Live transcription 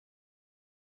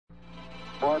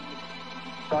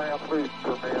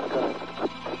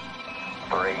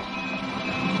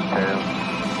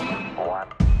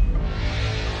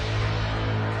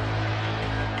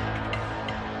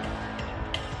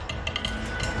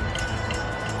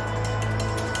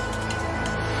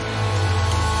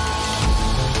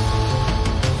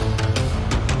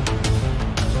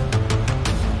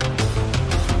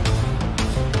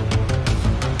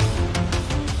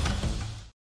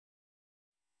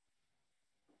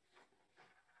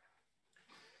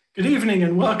Good evening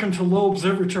and welcome to Lowell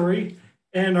Observatory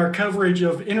and our coverage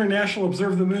of International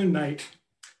Observe the Moon Night.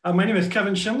 My name is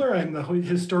Kevin Schindler. I'm the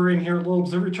historian here at Lowell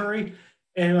Observatory,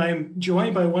 and I'm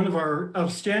joined by one of our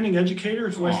outstanding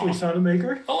educators, Wesley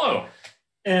Sonemaker. Hello.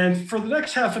 And for the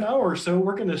next half an hour or so,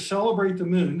 we're going to celebrate the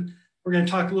moon. We're going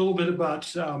to talk a little bit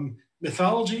about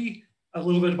mythology, a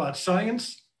little bit about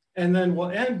science, and then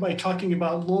we'll end by talking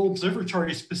about Lowell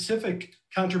Observatory specific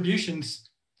contributions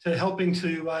to helping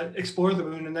to explore the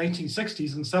moon in the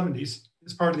 1960s and 70s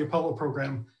as part of the Apollo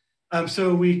program.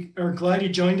 So we are glad you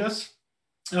joined us.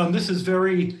 This is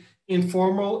very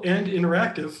informal and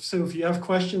interactive. So if you have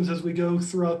questions as we go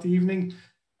throughout the evening,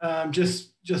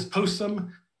 just post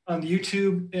them on the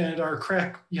YouTube, and our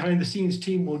crack behind the scenes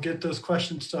team will get those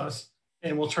questions to us,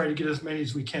 and we'll try to get as many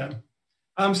as we can.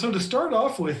 So to start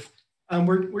off with,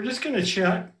 we're just going to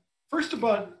chat first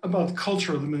about the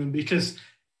culture of the moon, because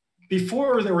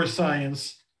before there was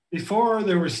science, before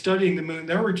there was studying the moon,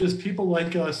 there were just people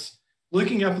like us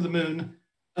looking up at the moon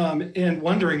and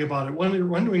wondering about it,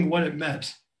 wondering what it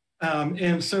meant.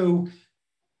 And so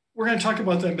we're going to talk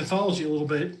about that mythology a little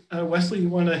bit. Wesley, you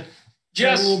want to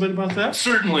chat a little bit about that?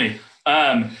 Certainly.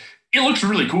 It looks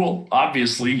really cool.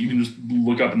 Obviously, you can just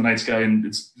look up in the night sky and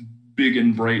it's big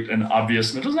and bright and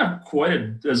obvious. And it doesn't have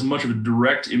quite as much of a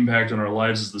direct impact on our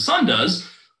lives as the sun does.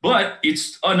 But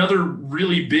it's another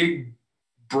really big,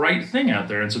 bright thing out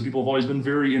there. And so people have always been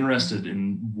very interested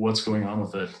in what's going on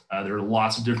with it. There are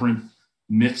lots of different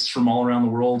myths from all around the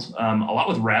world. A lot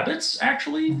with rabbits,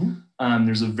 actually. Mm-hmm.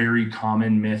 There's a very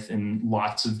common myth in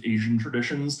lots of Asian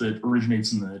traditions that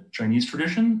originates in the Chinese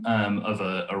tradition of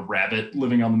a rabbit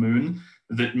living on the moon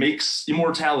that makes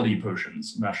immortality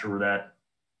potions. I'm not sure where that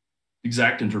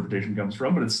exact interpretation comes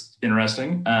from, but it's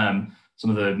interesting. Some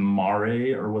of the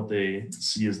Mare are what they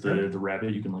see as the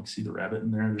rabbit. You can see the rabbit in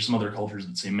there. There's some other cultures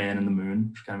that say man in the moon,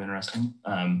 which is kind of interesting.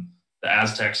 The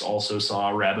Aztecs also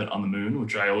saw a rabbit on the moon,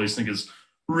 which I always think is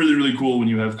really, really cool when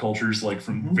you have cultures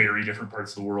from very different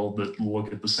parts of the world that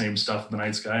look at the same stuff in the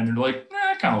night sky and they're like,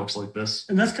 it kind of looks like this.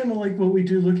 And that's kind of like what we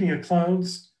do looking at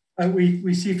clouds.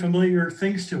 We see familiar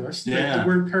things to us. Yeah. The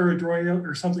word pareidolia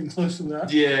or something close to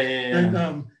that. Yeah.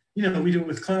 And, we do it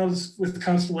with clouds, with the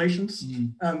constellations.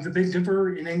 The Big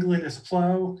Dipper in England is a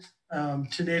plow.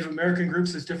 To Native American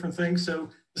groups is different things. So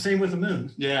the same with the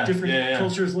moon. Different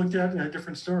cultures looked at and had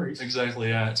different stories. Exactly,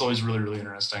 yeah. It's always really, really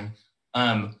interesting.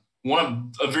 A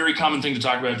very common thing to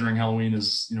talk about during Halloween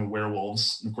is,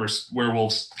 werewolves. And of course,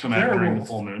 werewolves come out during the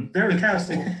full moon. They're a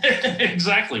castle.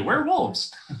 Exactly,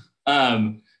 werewolves.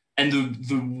 And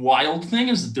the wild thing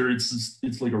is that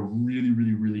it's like a really,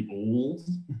 really, really old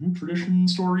tradition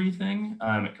story thing.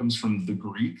 It comes from the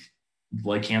Greek.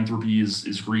 Lycanthropy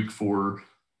is Greek for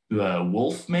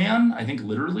wolf man. I think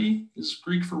literally is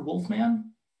Greek for wolf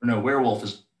man. Or no, werewolf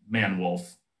is man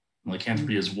wolf.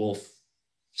 Lycanthropy is wolf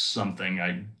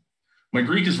something. My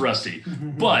Greek is rusty.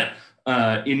 But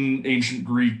in ancient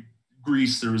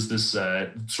Greece, there was this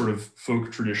sort of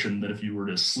folk tradition that if you were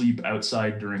to sleep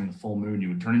outside during the full moon, you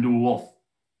would turn into a wolf.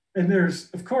 And there's,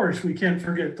 of course, we can't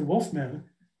forget the wolf man.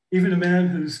 Even a man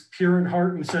who's pure in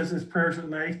heart and says his prayers at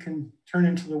night can turn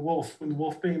into the wolf when the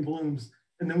wolfbane blooms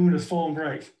and the moon is full and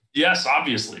bright. Yes,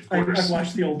 obviously, of course. I've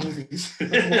watched the old movies.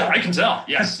 I can tell.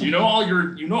 Yes, you know all of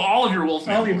your wolf.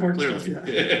 All the important stuff.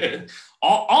 Yeah.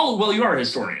 Well, you are a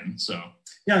historian, so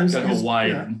yeah, got a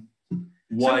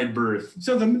wide berth.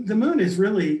 So the moon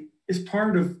is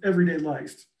part of everyday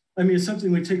life. I mean, it's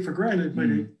something we take for granted, but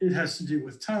it has to do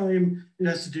with time. It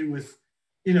has to do with,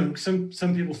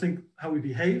 some people think how we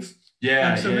behave.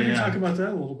 Maybe talk about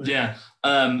that a little bit. Yeah.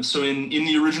 So in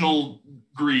the original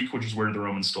Greek, which is where the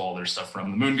Romans stole all their stuff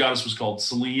from, the moon goddess was called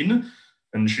Selene,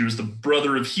 and she was the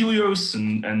brother of Helios,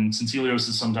 and since Helios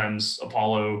is sometimes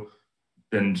Apollo,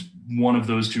 and one of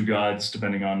those two gods,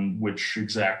 depending on which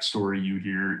exact story you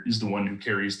hear, is the one who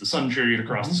carries the sun chariot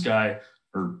across the sky,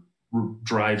 or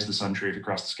drives the sun chariot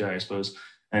across the sky, I suppose.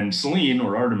 And Selene,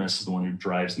 or Artemis, is the one who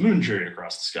drives the moon chariot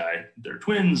across the sky. They're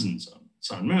twins, and so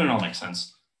sun and moon all make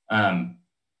sense. And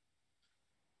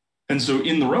so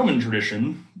in the Roman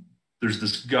tradition, there's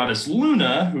this goddess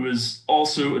Luna, who is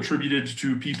also attributed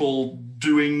to people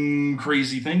doing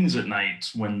crazy things at night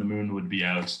when the moon would be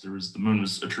out. The moon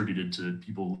was attributed to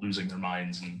people losing their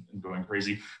minds and going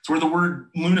crazy. It's where the word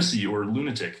lunacy or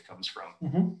lunatic comes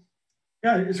from.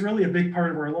 Yeah, it's really a big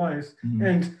part of our lives.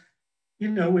 And,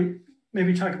 we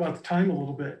maybe talk about the time a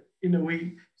little bit.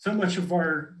 So much of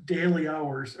our daily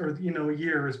hours or, a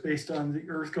year is based on the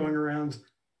earth going around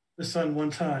the sun one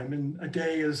time. And a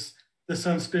day is the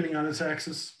sun spinning on its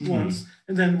axis once,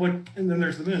 and then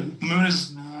there's the moon. The moon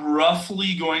is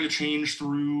roughly going to change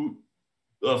through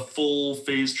a full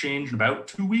phase change in about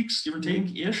 2 weeks, give or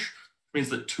take ish. Means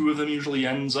that 2 of them usually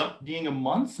ends up being a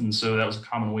month. And so that was a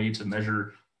common way to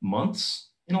measure months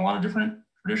in a lot of different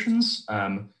traditions.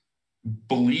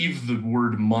 Believe the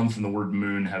word month and the word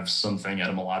moon have something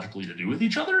etymologically to do with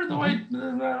each other, though I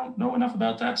don't know enough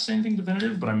about that to say anything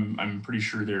definitive, but I'm pretty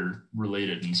sure they're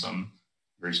related in some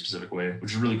very specific way,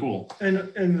 which is really cool. And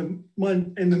the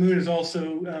moon is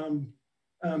also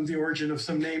the origin of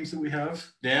some names that we have.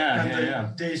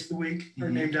 Days of the week are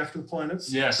named after the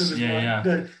planets. Yes, so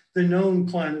the known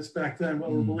planets back then,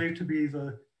 what were believed to be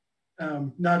the,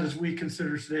 not as we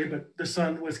consider today, but the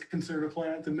sun was considered a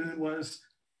planet, the moon was,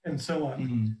 and so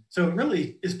on. So it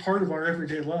really is part of our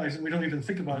everyday lives, and we don't even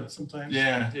think about it sometimes.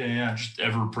 Just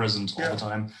ever present all the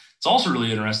time. It's also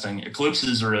really interesting.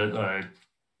 Eclipses are,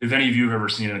 if any of you have ever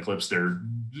seen an eclipse, they're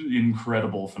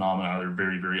incredible phenomena. They're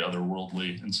very, very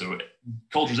otherworldly. And so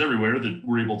cultures everywhere that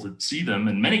were able to see them,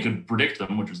 and many could predict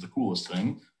them, which is the coolest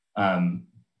thing,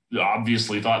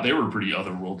 obviously thought they were pretty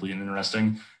otherworldly and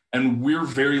interesting. And we're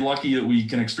very lucky that we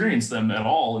can experience them at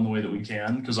all in the way that we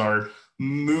can, because our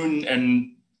moon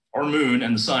and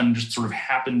the sun just sort of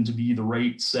happen to be the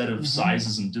right set of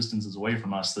sizes and distances away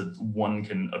from us that one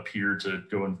can appear to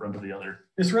go in front of the other.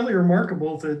 It's really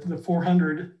remarkable that the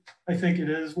 400, I think it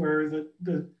is, where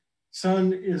the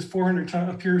sun is 400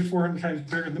 times, appears 400 times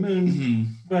bigger than the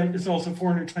moon, but it's also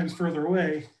 400 times further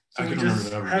away. So we just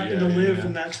happen to live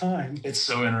in that time. It's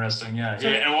so interesting, and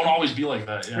it won't always be like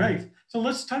that. Right. So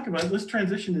let's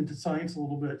transition into science a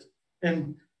little bit,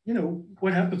 and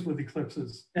what happens with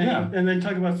eclipses, and then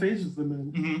talk about phases of the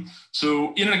moon.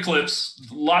 So in an eclipse,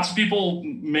 lots of people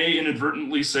may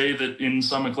inadvertently say that in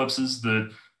some eclipses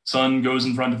the sun goes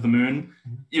in front of the moon.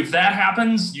 If that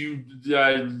happens, you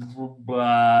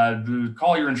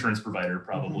call your insurance provider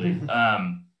probably.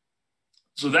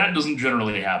 So that doesn't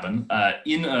generally happen.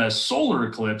 In a solar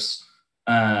eclipse,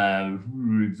 I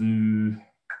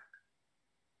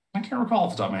can't recall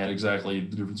off the top of my head exactly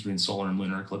the difference between solar and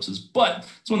lunar eclipses, but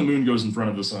it's when the moon goes in front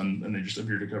of the sun and they just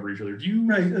appear to cover each other.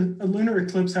 Right. A lunar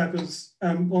eclipse happens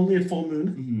only at full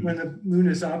moon, when the moon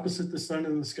is opposite the sun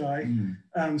in the sky.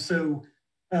 So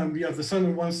you have the sun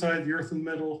on one side, the earth in the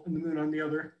middle, and the moon on the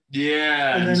other.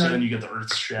 And so then you get the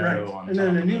Earth's shadow on top. And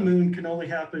then a new moon can only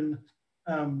happen,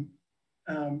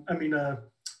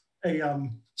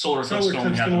 solar eclipse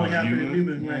can only happen on a new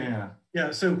moon. Right?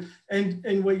 Yeah. So,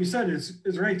 and what you said is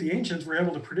right. The ancients were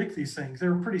able to predict these things. They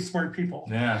were pretty smart people.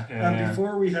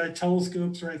 Before we had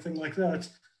telescopes or anything like that.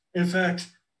 In fact,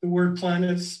 the word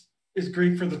planets is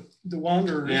Greek for the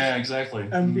wanderers. Yeah, exactly.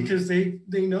 Because they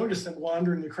noticed them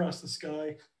wandering across the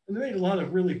sky, and they made a lot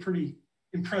of really pretty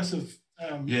impressive.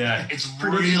 It's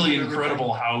really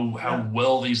incredible how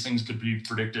well these things could be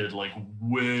predicted, like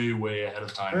way, way ahead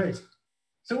of time. Right.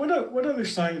 So what other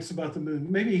science about the moon?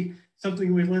 Maybe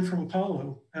something we learned from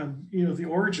Apollo. The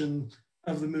origin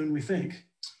of the moon. We think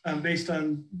based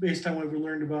on what we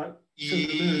learned about the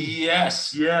moon.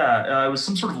 Yes. Yeah. It was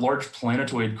some sort of large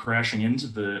planetoid crashing into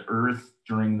the Earth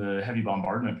during the heavy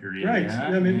bombardment period. Right.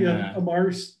 Maybe a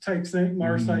Mars type thing,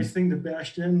 Mars-sized thing that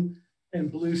bashed in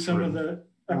and blew some of the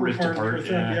upper part of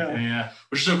the Earth.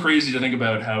 Which is so crazy to think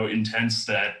about how intense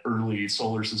that early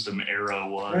solar system era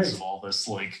was, of all this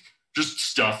just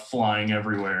stuff flying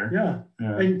everywhere.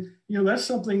 And that's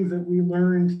something that we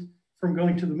learned from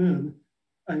going to the moon.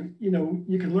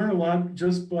 You can learn a lot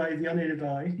just by the unaided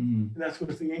eye, and that's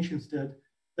what the ancients did.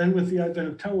 Then with the advent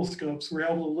of telescopes, we're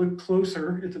able to look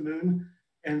closer at the moon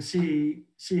and see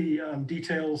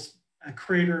details,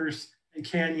 craters and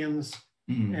canyons,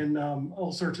 and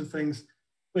all sorts of things.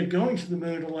 But going to the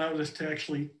moon allowed us to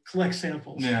actually collect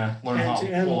samples learn and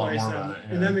to analyze them,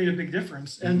 and that made a big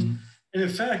difference. And in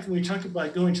fact, when we talk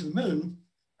about going to the moon,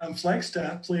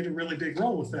 Flagstaff played a really big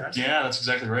role with that. Yeah, that's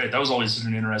exactly right. That was always such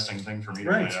an interesting thing for me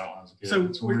to find out when I was a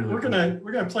kid. So we're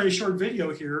gonna play a short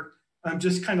video here. I'm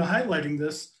just kind of highlighting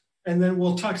this, and then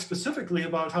we'll talk specifically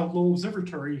about how Lowell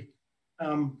Observatory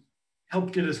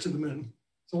helped get us to the moon.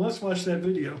 So let's watch that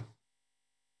video.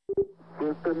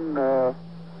 Houston,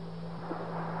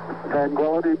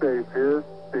 Tranquility Base here.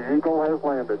 The Eagle has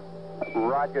landed.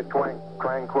 Roger,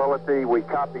 Tranquility. We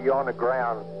copy you on the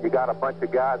ground. You got a bunch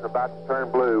of guys about to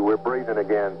turn blue. We're breathing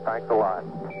again. Thanks a lot.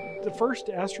 The first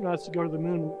astronauts to go to the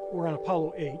moon were on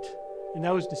Apollo 8, and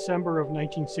that was December of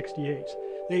 1968.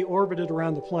 They orbited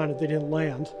around the planet. They didn't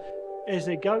land. As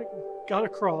they got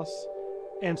across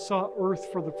and saw Earth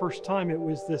for the first time, it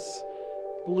was this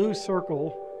blue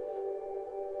circle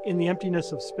in the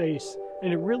emptiness of space,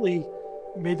 and it really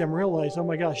made them realize, oh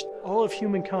my gosh, all of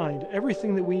humankind,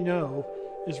 everything that we know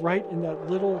is right in that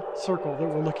little circle that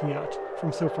we're looking at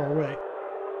from so far away.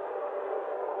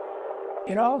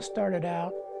 It all started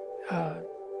out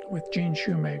with Gene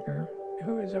Shoemaker,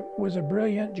 who was a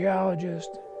brilliant geologist,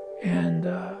 and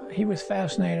he was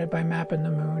fascinated by mapping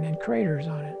the moon and craters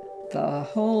on it. The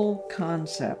whole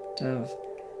concept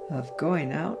of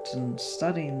going out and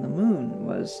studying the moon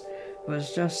was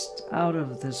just out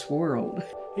of this world.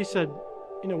 He said,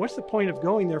 you know, what's the point of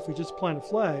going there if we just plant a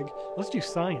flag? Let's do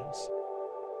science.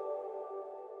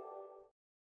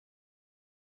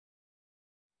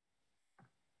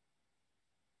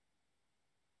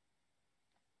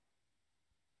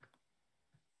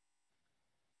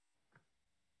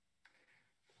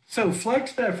 So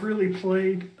Flagstaff really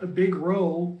played a big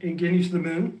role in getting to the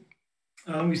moon.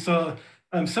 We saw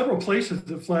several places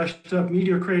that flashed up: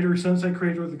 Meteor Crater, Sunset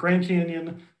Crater, the Grand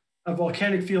Canyon,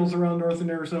 volcanic fields around northern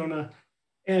Arizona.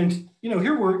 And, you know,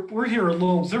 here we're here at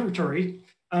Lowell Observatory.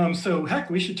 So heck,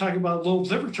 we should talk about Lowell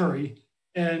Observatory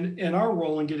and our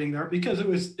role in getting there, because it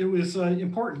was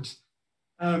important.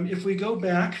 If we go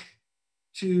back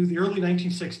to the early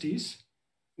 1960s,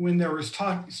 when there was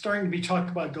starting to be talk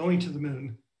about going to the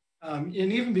moon, and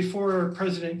even before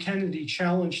President Kennedy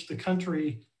challenged the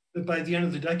country that by the end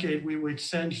of the decade, we would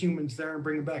send humans there and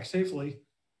bring them back safely.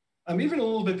 Even a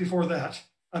little bit before that,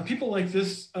 people like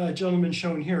this gentleman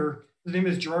shown here, his name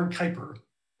is Gerard Kuiper,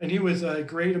 and he was a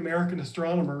great American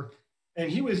astronomer,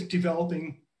 and he was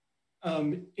developing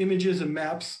images and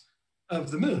maps of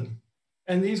the moon.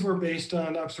 And these were based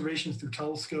on observations through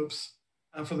telescopes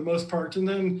for the most part. And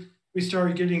then we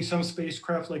started getting some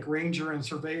spacecraft like Ranger and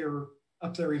Surveyor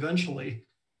up there eventually.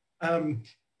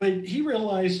 But he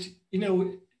realized, you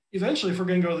know, eventually if we're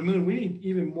going to go to the moon, we need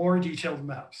even more detailed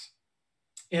maps.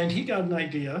 And he got an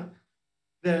idea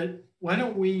that why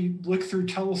don't we look through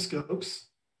telescopes?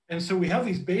 And so we have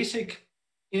these basic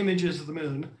images of the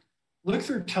moon, look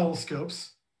through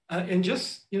telescopes, and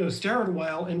just, you know, stare at a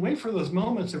while and wait for those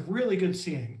moments of really good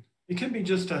seeing. It can be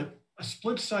just a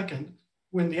split second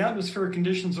when the atmospheric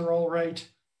conditions are all right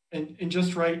and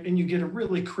just right, and you get a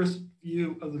really crisp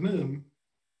view of the moon.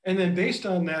 And then based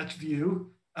on that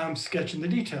view, sketching the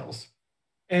details.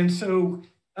 And so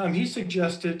he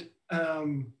suggested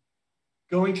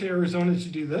going to Arizona to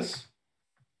do this.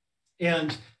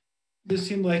 And this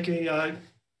seemed like a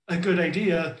good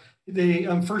idea. They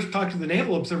first talked to the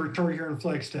Naval Observatory here in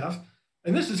Flagstaff.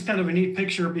 And this is kind of a neat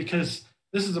picture because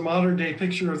this is a modern day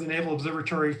picture of the Naval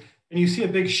Observatory. And you see a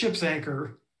big ship's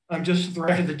anchor just to the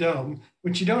right of the dome,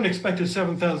 which you don't expect at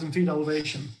 7,000 feet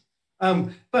elevation.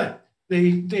 But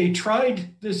they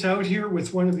tried this out here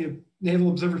with one of the Naval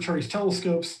Observatory's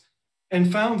telescopes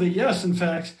and found that, yes, in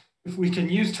fact, if we can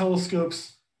use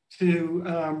telescopes to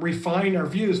refine our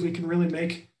views, we can really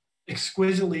make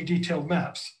exquisitely detailed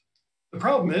maps. The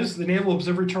problem is the Naval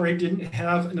Observatory didn't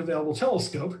have an available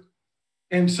telescope.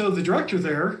 And so the director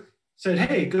there said,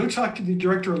 hey, go talk to the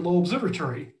director of Lowell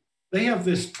Observatory. They have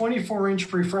this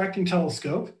 24-inch refracting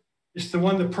telescope. It's the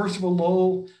one that Percival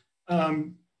Lowell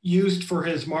used for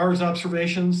his Mars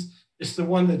observations. It's the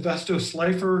one that Vesto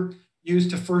Slipher used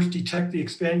to first detect the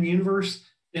expanding universe.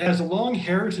 It has a long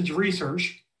heritage of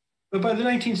research, but by the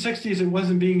 1960s, it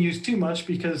wasn't being used too much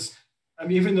because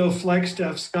even though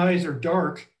Flagstaff skies are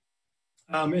dark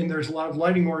and there's a lot of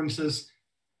lighting ordinances,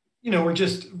 you know, we're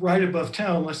just right above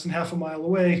town, less than half a mile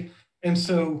away. And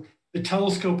so the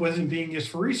telescope wasn't being used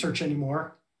for research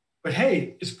anymore. But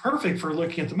hey, it's perfect for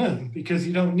looking at the moon because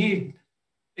you don't need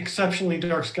exceptionally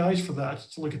dark skies for that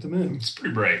to look at the moon. It's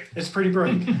pretty bright. It's pretty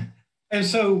bright. And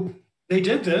so they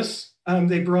did this.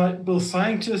 They brought both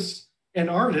scientists and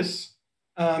artists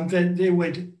that they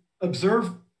would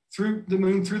observe through the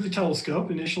moon through the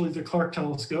telescope, initially the Clark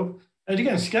telescope, and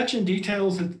again, sketching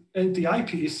details at the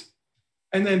eyepiece.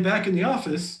 And then back in the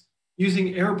office,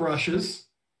 using airbrushes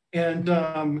and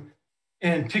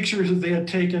pictures that they had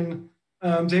taken,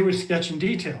 they would sketch in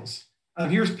details.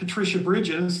 Here's Patricia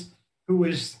Bridges, who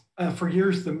was for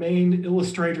years the main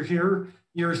illustrator here.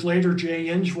 Years later, Jay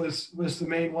Inge was the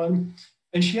main one.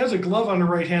 And she has a glove on her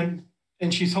right hand,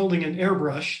 and she's holding an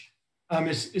airbrush.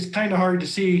 It's kind of hard to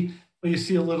see, but you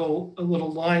see a little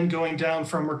line going down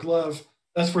from her glove.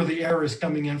 That's where the air is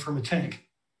coming in from a tank.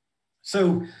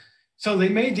 So they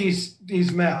made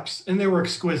these maps, and they were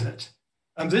exquisite.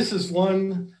 This is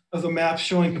one of the maps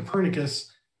showing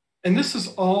Copernicus, and this is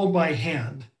all by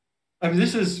hand.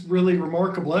 This is really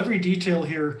remarkable, every detail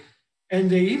here. And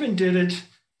they even did it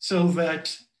so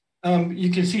that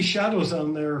you can see shadows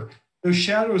on there. Those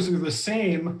shadows are the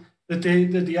same that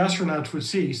the astronauts would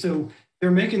see. So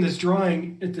they're making this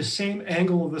drawing at the same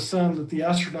angle of the sun that the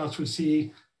astronauts would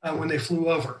see when they flew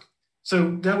over.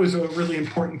 So that was a really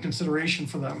important consideration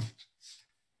for them.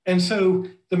 And so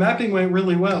the mapping went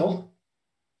really well.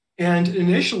 And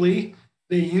initially,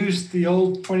 they used the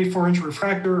old 24-inch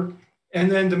refractor. And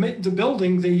then the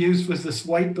building they used was this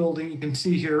white building you can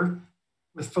see here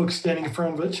with folks standing in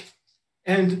front of it.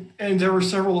 And there were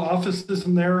several offices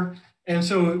in there. And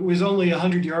so it was only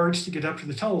 100 yards to get up to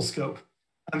the telescope.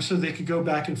 So they could go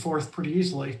back and forth pretty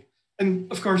easily.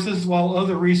 And of course, this is while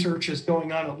other research is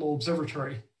going on at Lowell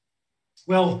Observatory.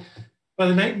 Well, by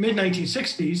the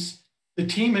mid-1960s, the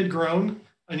team had grown.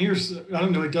 And here's, I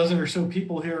don't know, a dozen or so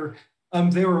people here.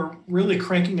 They were really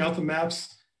cranking out the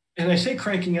maps. And I say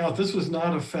cranking out, this was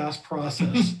not a fast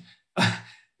process.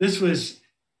 This was,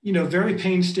 very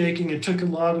painstaking. It took a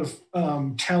lot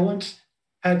of talent.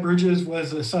 Pat Bridges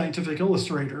was a scientific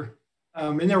illustrator.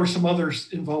 And there were some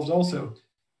others involved also.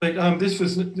 But this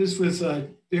was a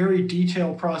very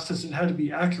detailed process. It had to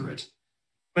be accurate.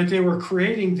 But they were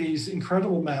creating these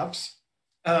incredible maps.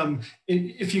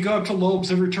 If you go up to Lowell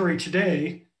Observatory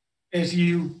today, as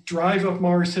you drive up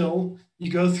Mars Hill,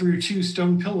 you go through 2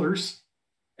 stone pillars.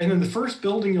 And then the first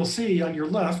building you'll see on your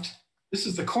left, this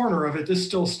is the corner of it. This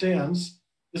still stands.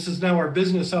 This is now our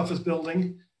business office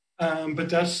building. But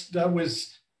that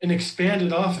was an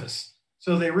expanded office.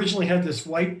 So they originally had this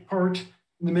white part.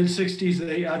 In the mid-60s,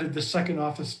 they added the second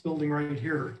office building right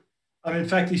here. In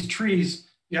fact, these trees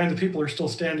behind the people are still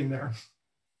standing there.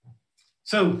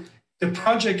 So the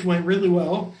project went really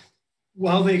well.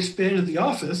 While they expanded the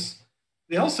office,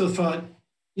 they also thought,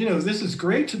 this is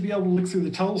great to be able to look through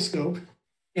the telescope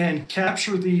and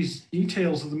capture these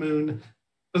details of the moon,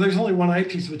 but there's only one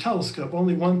eyepiece of a telescope.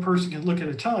 Only one person can look at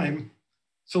a time.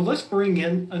 So let's bring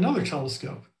in another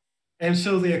telescope. And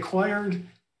so they acquired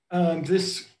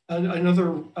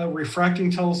another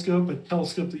refracting telescope, a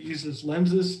telescope that uses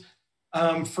lenses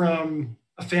from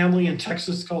a family in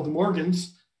Texas called the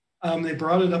Morgans. They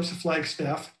brought it up to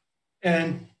Flagstaff,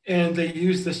 and they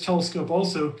used this telescope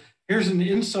also. Here's an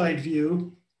inside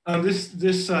view.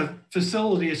 This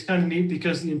facility is kind of neat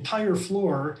because the entire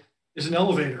floor is an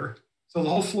elevator. So the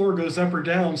whole floor goes up or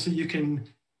down so you can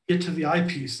get to the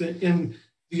eyepiece. In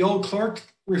the old Clark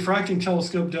refracting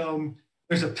telescope dome,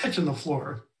 there's a pitch in the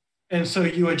floor. And so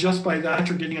you adjust by that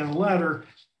or getting on a ladder.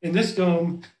 In this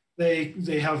dome,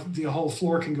 they have the whole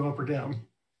floor can go up or down.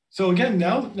 So again,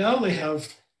 now they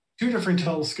have 2 different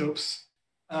telescopes,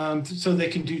 so they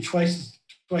can do twice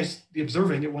the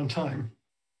observing at one time.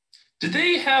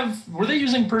 Were they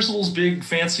using Percival's big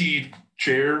fancy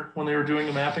chair when they were doing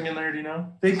the mapping in there? Do you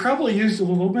know? They probably used a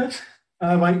little bit.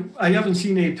 I haven't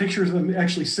seen any pictures of them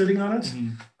actually sitting on it,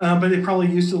 but they probably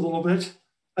used a little bit.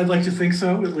 I'd like to think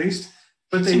so, at least.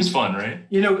 But seems fun, right?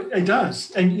 It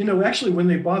does. And actually, when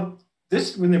they brought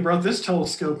this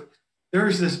telescope,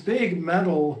 there's this big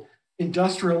metal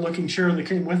industrial-looking chair that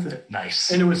came with it.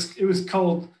 Nice. And it was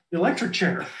called the electric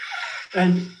chair,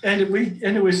 and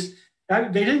it was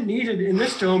they didn't need it in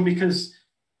this dome because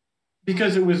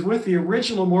it was with the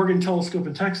original Morgan telescope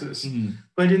in Texas.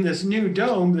 But in this new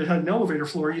dome that had an elevator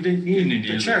floor, you didn't need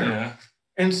the chair. Yeah.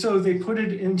 And so they put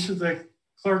it into the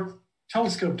Clark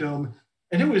telescope dome,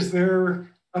 and it was there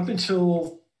up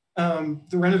until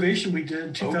the renovation we did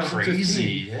in 2015. Oh, crazy,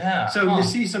 yeah. So you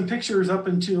see some pictures up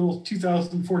until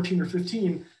 2014 or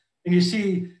 15, and you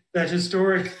see that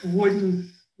historic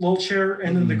wooden Lowell chair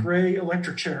and then the gray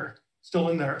electric chair still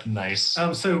in there. Nice.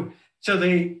 So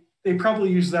they probably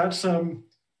used that some,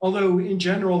 although in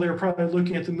general they were probably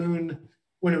looking at the moon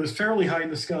when it was fairly high in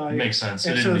the sky. Makes sense.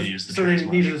 They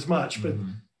didn't need it as much, but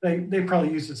they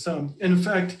probably used it some. And in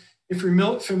fact, if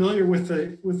you're familiar with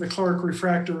the Clark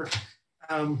refractor,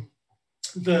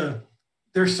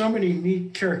 there's so many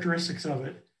neat characteristics of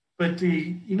it. But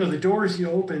the doors you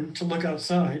open to look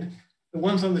outside, the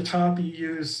ones on the top you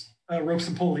use ropes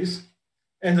and pulleys,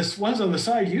 and the ones on the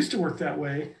side used to work that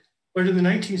way. But in the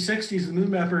 1960s, the moon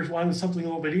mappers wanted something a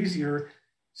little bit easier,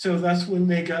 so that's when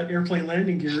they got airplane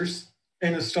landing gears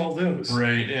and installed those.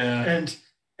 Right. Yeah.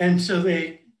 And so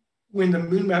when the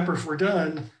moon mappers were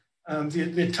done,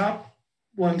 the top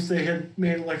ones they had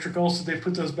made electric also. They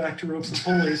put those back to ropes and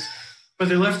pulleys, but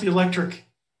they left the electric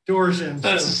doors in.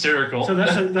 That's hysterical. So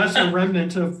that's a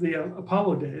remnant of the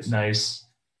Apollo days. Nice.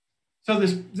 So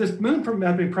this moon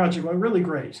mapping project went really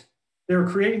great. They were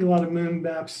creating a lot of moon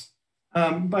maps.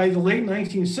 By the late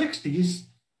 1960s,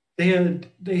 they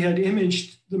had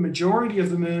imaged the majority of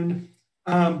the moon.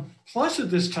 Plus,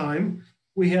 at this time,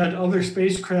 we had other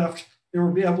spacecraft that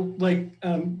were able, like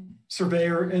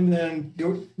Surveyor and then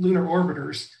the lunar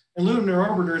orbiters. And lunar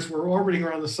orbiters were orbiting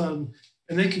around the sun,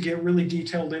 and they could get really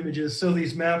detailed images. So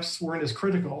these maps weren't as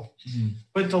critical.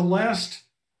 But the last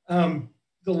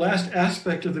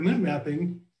aspect of the moon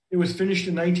mapping, it was finished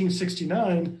in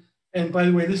 1969. And by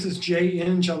the way, this is J.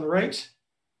 Inge on the right.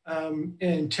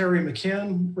 and Terry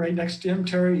McCann right next to him.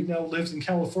 Terry now lives in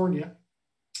California.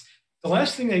 The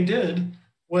last thing they did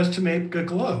was to make a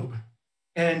globe.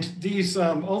 And these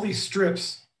all these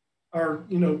strips are,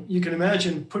 you can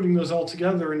imagine putting those all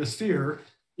together in a sphere.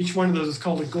 Each one of those is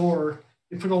called a gore.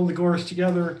 You put all the gores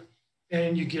together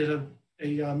and you get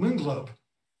a moon globe.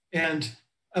 And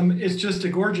it's just a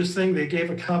gorgeous thing. They gave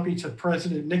a copy to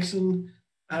President Nixon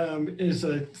as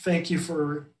a thank you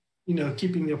for,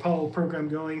 keeping the Apollo program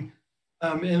going.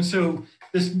 And so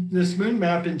this moon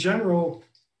map in general,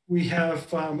 we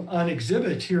have on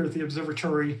exhibit here at the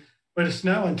observatory, but it's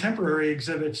now on temporary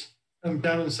exhibit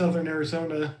down in southern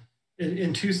Arizona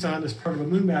in Tucson as part of a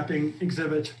moon mapping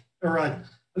exhibit. Or I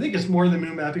think it's more than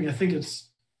moon mapping. I think it's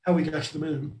how we got to the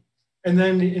moon. And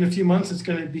then in a few months, it's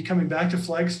going to be coming back to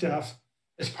Flagstaff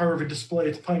as part of a display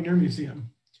at the Pioneer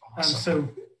Museum. Awesome. So,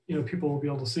 people will be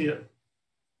able to see it.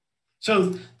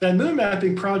 So that moon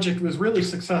mapping project was really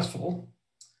successful.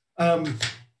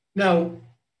 Now,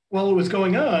 while it was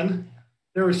going on,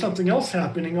 there was something else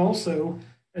happening also,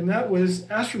 and that was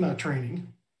astronaut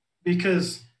training.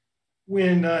 Because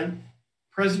when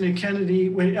President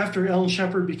Kennedy, after Ellen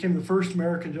Shepard became the first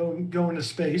American to go into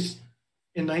space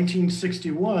in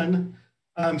 1961,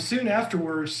 soon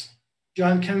afterwards,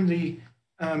 John Kennedy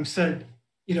said,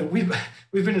 we've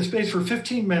been in space for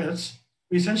 15 minutes.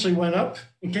 We essentially went up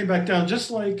and came back down,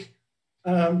 just like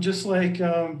William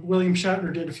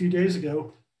Shatner did a few days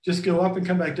ago. Just go up and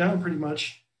come back down, pretty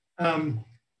much.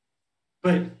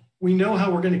 But we know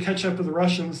how we're going to catch up with the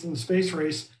Russians in the space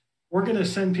race. We're going to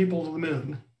send people to the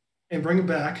moon and bring them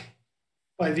back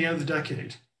by the end of the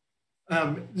decade.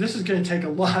 This is going to take a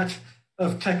lot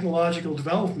of technological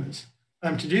development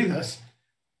to do this.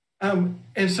 And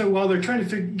so while they're trying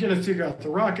to figure out the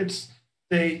rockets,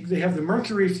 they have the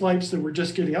Mercury flights that were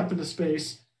just getting up into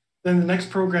space. Then the next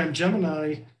program,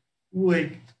 Gemini,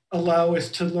 would allow us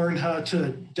to learn how to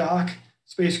dock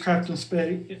spacecraft in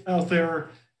space out there,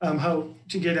 how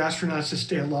to get astronauts to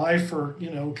stay alive for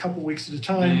a couple weeks at a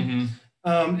time,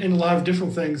 and a lot of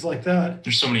different things like that.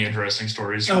 There's so many interesting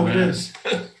stories. Oh, it is.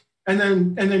 and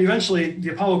then eventually the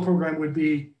Apollo program would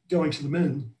be going to the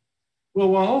moon. Well,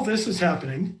 while all this is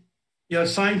happening, you have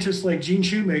scientists like Gene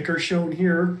Shoemaker, shown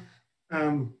here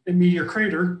in Meteor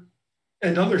Crater,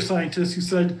 and other scientists who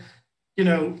said,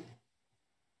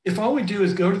 if all we do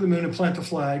is go to the moon and plant the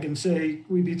flag and say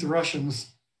we beat the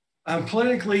Russians,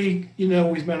 politically,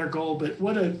 we've met our goal, but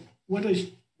what a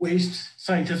waste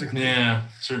scientifically. Yeah,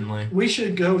 certainly. We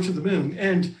should go to the moon.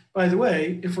 And by the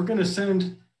way, if we're going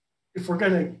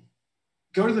to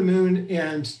go to the moon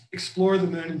and explore the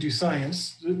moon and do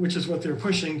science, which is what they're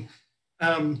pushing,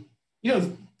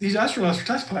 these astronauts are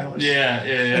test pilots. Yeah.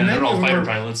 And they're all fighter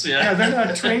pilots. Yeah, they're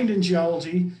not trained in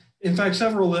geology. In fact,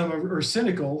 several of them are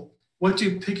cynical. What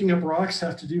do picking up rocks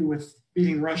have to do with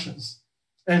beating Russians?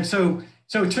 And so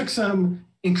it took some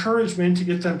encouragement to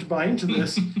get them to buy into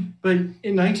this. But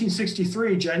in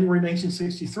 1963, January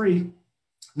 1963,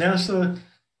 NASA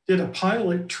did a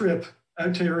pilot trip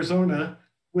out to Arizona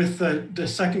with the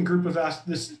second group of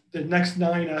the next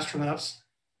 9 astronauts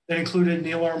that included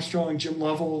Neil Armstrong, Jim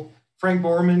Lovell, Frank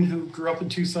Borman, who grew up in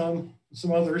Tucson, and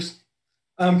some others,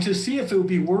 to see if it would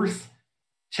be worth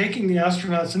taking the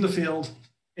astronauts in the field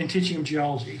and teaching them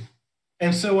geology.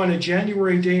 And so on a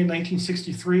January day in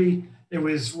 1963, it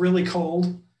was really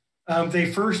cold.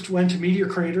 They first went to Meteor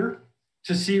Crater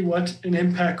to see what an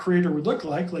impact crater would look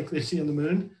like they see on the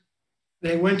moon.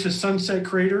 They went to Sunset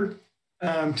Crater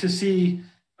to see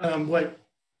what,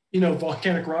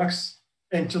 volcanic rocks,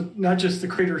 and to not just the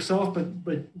crater itself,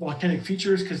 but volcanic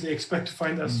features, because they expect to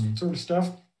find that sort of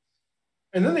stuff.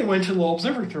 And then they went to Lowell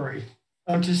Observatory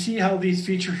to see how these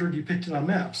features are depicted on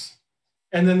maps.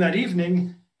 And then that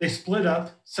evening, they split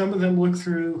up. Some of them looked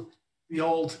through the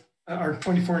old, our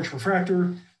 24-inch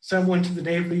refractor. Some went to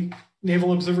the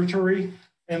Naval Observatory,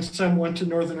 and some went to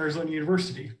Northern Arizona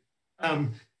University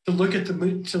to look at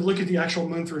the actual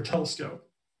moon through a telescope.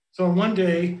 So on one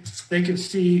day, they could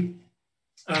see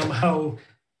how,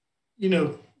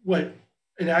 what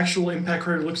an actual impact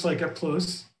crater looks like up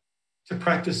close, to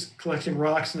practice collecting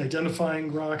rocks and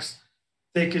identifying rocks.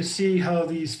 They could see how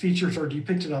these features are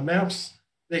depicted on maps.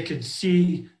 They could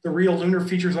see the real lunar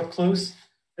features up close.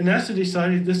 And NASA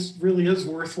decided this really is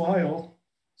worthwhile.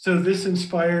 So this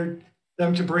inspired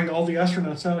them to bring all the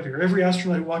astronauts out here. Every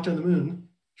astronaut who walked on the moon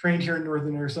trained here in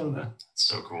Northern Arizona. That's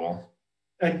so cool.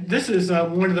 And this is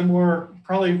one of the more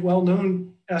probably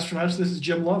well-known astronauts. This is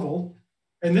Jim Lovell.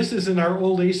 And this is in our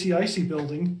old ACIC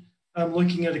building. I'm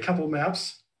looking at a couple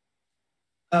maps.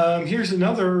 Here's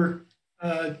another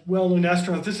well-known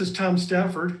astronaut. This is Tom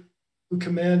Stafford, who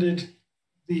commanded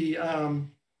the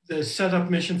the setup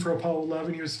mission for Apollo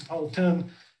 11. He was Apollo 10.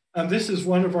 This is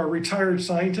one of our retired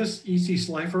scientists, E.C.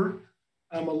 Slifer,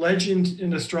 a legend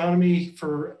in astronomy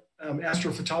for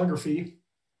astrophotography.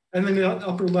 And then the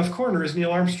upper left corner is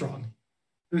Neil Armstrong,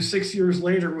 who 6 years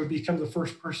later would become the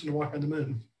first person to walk on the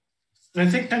moon. And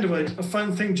I think kind of a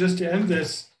fun thing just to end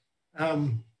this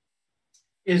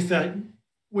is that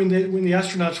when the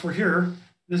astronauts were here,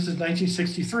 this is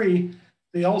 1963,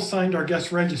 they all signed our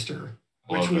guest register,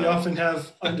 which we often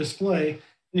have on display.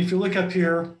 And if you look up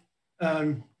here,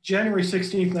 January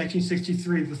 16th,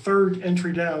 1963, the third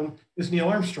entry down is Neil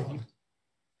Armstrong.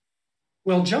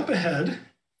 Well, jump ahead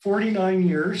 49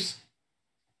 years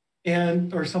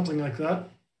or something like that.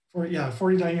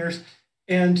 49 years.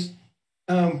 And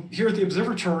here at the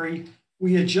observatory,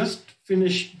 we had just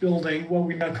finished building what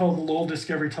we now call the Lowell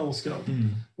Discovery Telescope,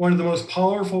 one of the most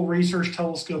powerful research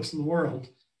telescopes in the world.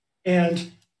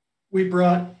 And we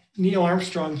brought Neil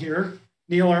Armstrong here.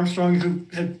 Neil Armstrong, who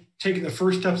had taken the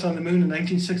first steps on the moon in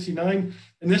 1969.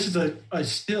 And this is a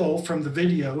still from the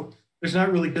video. There's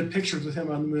not really good pictures with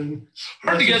him on the moon.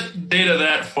 Hard to get data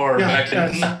that far back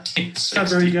in the 1960s. Not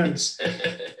very good.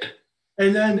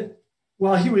 And then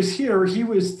while he was here, he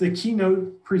was the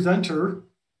keynote presenter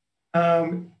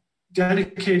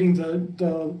dedicating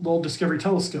the Lowell Discovery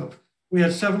Telescope. We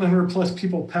had 700 plus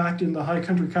people packed in the High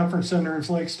Country Conference Center in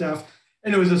Flagstaff,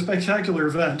 and it was a spectacular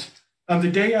event. The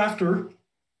day after,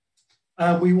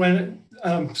 we went,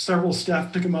 several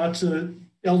staff took him out to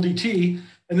LDT,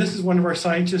 and this is one of our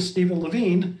scientists, Stephen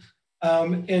Levine,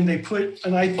 and they put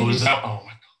an eyepiece.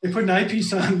 They put an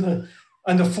eyepiece on the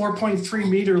 4.3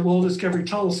 meter Lowell Discovery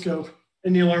Telescope,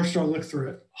 and Neil Armstrong looked through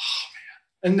it. Oh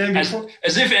And man! then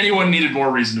as if anyone needed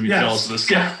more reason to be jealous of this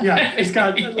guy. Yeah, it's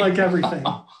got like everything.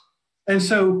 And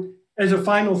so, as a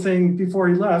final thing before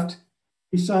he left,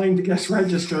 he signed the guest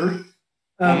register.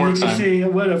 One more you time. can see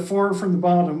what a 4 from the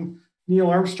bottom, Neil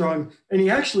Armstrong, and he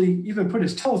actually even put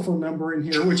his telephone number in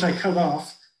here, which I cut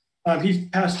off. He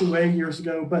passed away years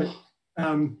ago, but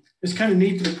it's kind of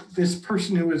neat that this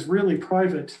person who was really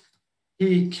private,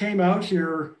 he came out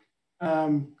here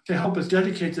to help us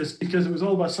dedicate this because it was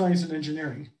all about science and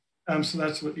engineering. So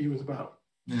that's what he was about.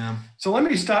 Yeah. So let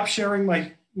me stop sharing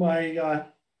my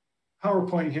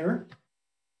PowerPoint here.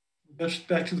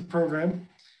 Back to the program.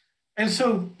 And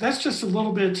so that's just a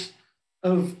little bit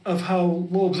of how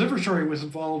Lowell Observatory was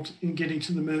involved in getting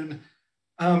to the moon.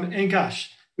 And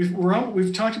gosh,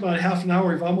 we've talked about a half an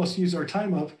hour. We've almost used our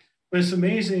time up, but it's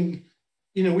amazing.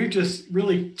 You know, we've just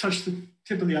really touched the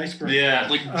tip of the iceberg. Yeah,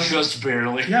 like just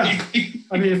barely. Yeah.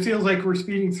 I mean, it feels like we're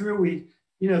speeding through.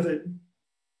 That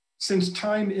since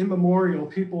time immemorial,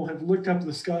 people have looked up in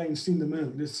the sky and seen the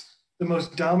moon. It's the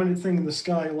most dominant thing in the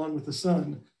sky along with the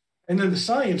sun. And then the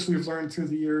science we've learned through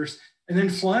the years, and then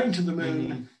flying to the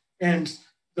moon and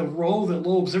the role that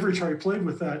Lowell Observatory played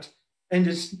with that. And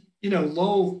it's,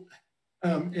 Lowell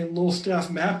and Lowell staff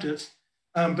mapped it.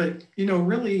 But,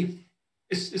 really,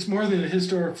 it's more than a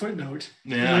historic footnote.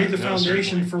 Yeah, it laid the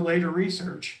foundation certainly. for later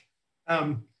research.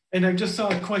 And I just saw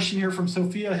a question here from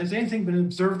Sophia. Has anything been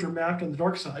observed or mapped on the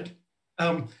dark side?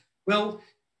 Well,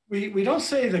 we don't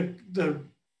say the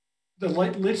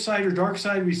lit side or dark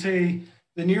side. We say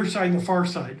the near side and the far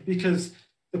side, because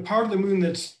the part of the moon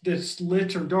that's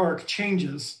lit or dark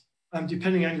changes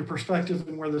depending on your perspective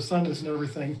and where the sun is and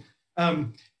everything.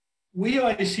 We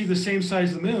always see the same side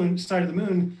of the moon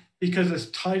because it's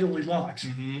tidally locked.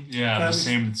 Mm-hmm. Yeah, the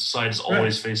same side is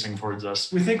always facing towards us.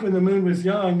 We think when the moon was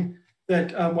young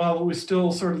that while it was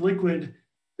still sort of liquid,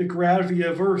 the gravity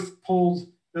of Earth pulled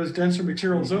those denser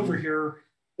materials over here.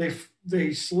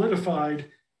 They solidified,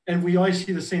 and we always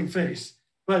see the same face.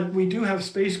 But we do have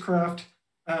spacecraft.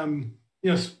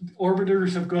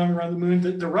 Orbiters have gone around the moon.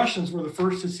 The Russians were the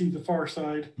first to see the far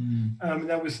side. And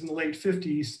that was in the late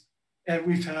 50s. And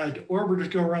we've had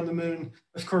orbiters go around the moon.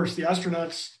 Of course, the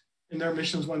astronauts in their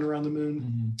missions went around the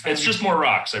moon. It's just more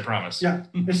rocks, I promise. Yeah,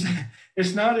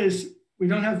 it's not we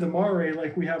don't have the mare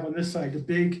like we have on this side, the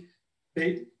big,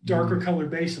 darker colored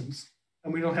basins,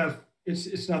 and we don't have.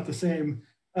 It's not the same,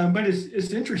 but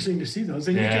it's interesting to see those.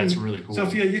 And it's really cool.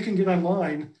 Sophia, you can get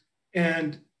online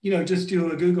and just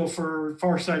do a Google for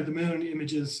far side of the moon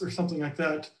images or something like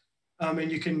that,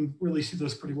 and you can really see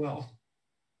those pretty well.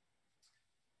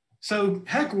 So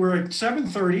heck, we're at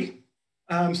 7:30.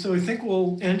 So I think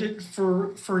we'll end it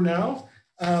for now.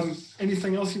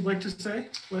 Anything else you'd like to say,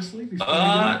 Leslie? No,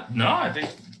 I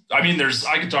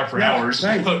could talk for hours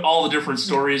about all the different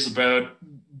stories about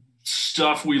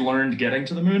stuff we learned getting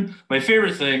to the moon. My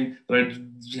favorite thing that I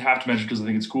have to mention, because I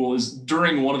think it's cool, is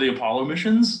during one of the Apollo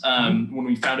missions, when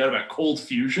we found out about cold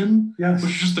fusion, which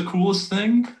is just the coolest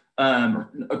thing.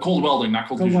 Cold welding, not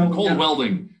cold fusion, cold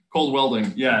welding. Cold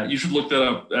welding. Yeah, you should look that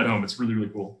up at home. It's really, really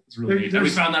cool. It's really neat. And we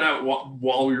found that out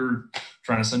while we were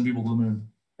trying to send people to the moon.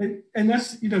 And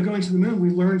that's, going to the moon, we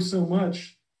learned so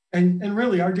much. And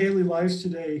really, our daily lives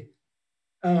today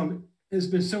has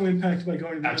been so impacted by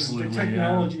going to the Absolutely, moon. The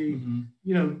technology,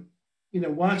 yeah.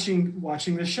 Mm-hmm.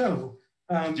 watching the show.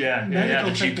 The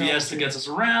GPS that gets us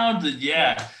around.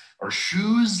 Our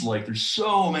shoes. Like, there's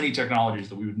so many technologies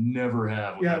that we would never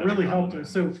have. Yeah, it really helped us.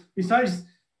 So besides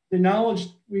the knowledge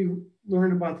we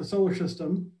learned about the solar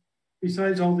system,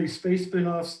 besides all these space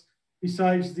spin-offs,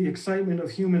 besides the excitement of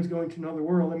humans going to another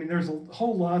world, I mean, there's a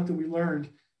whole lot that we learned,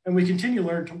 and we continue to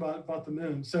learn about the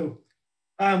moon. So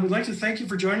we'd like to thank you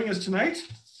for joining us tonight.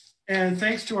 And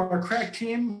thanks to our crack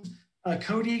team,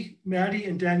 Cody, Maddie,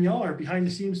 and Danielle, our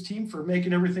behind-the-scenes team, for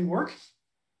making everything work.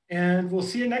 And we'll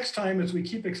see you next time as we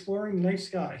keep exploring the night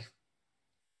sky.